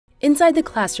Inside the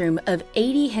classroom of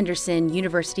Henderson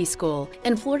University School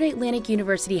and Florida Atlantic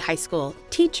University High School,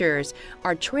 teachers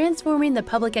are transforming the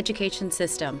public education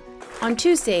system. On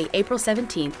Tuesday, April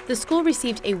 17th, the school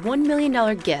received a $1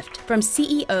 million gift from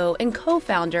CEO and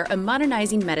co-founder of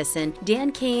Modernizing Medicine,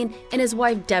 Debra Cane, and his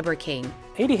wife, Debra Cane.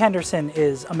 Henderson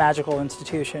is a magical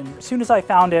institution. As soon as I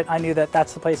found it, I knew that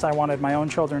that's the place I wanted my own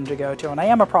children to go to, and I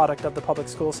am a product of the public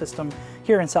school system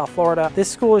here in South Florida. This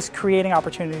school is creating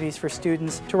opportunities for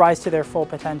students to rise to their full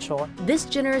potential. This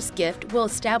generous gift will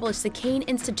establish the Cane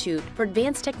Institute for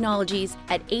Advanced Technologies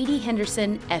at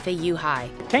Henderson FAU High.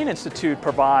 Cane Institute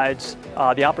provides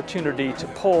the opportunity to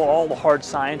pull all the hard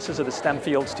sciences of the STEM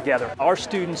fields together. Our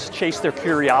students chase their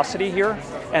curiosity here,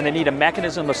 and they need a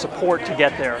mechanism of support to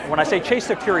get there. When I say chase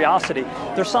their curiosity,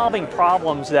 they're solving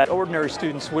problems that ordinary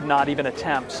students would not even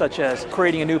attempt, such as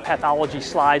creating a new pathology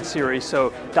slide series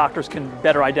so doctors can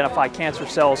better identify cancer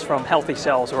cells from healthy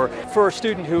cells, or for a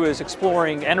student who is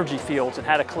exploring energy fields and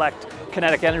how to collect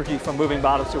kinetic energy from moving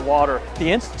bodies of water. The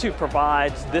Institute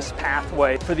provides this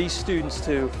pathway for these students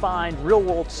to find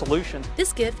real-world solutions.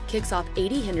 This gift kicks off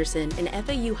Henderson and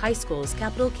FAU High School's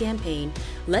capital campaign,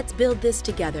 Let's Build This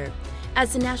Together,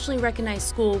 as the nationally recognized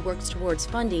school works towards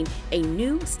funding a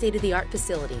new state-of-the-art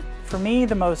facility. For me,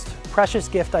 the most precious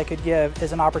gift I could give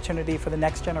is an opportunity for the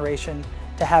next generation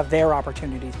to have their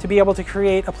opportunities, to be able to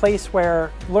create a place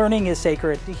where learning is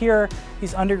sacred. To hear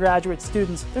these undergraduate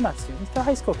students, they're not students, they're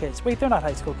high school kids. Wait, they're not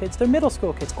high school kids, they're middle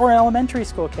school kids or elementary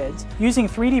school kids, using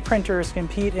 3D printers to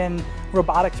compete in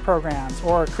robotics programs,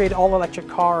 or create all-electric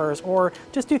cars, or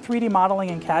just do 3D modeling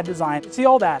and CAD design. It's the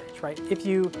old adage, right? If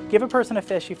you give a person a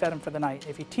fish, you fed them for the night.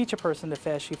 If you teach a person to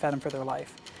fish, you fed them for their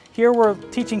life. Here we're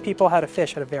teaching people how to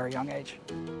fish at a very young age.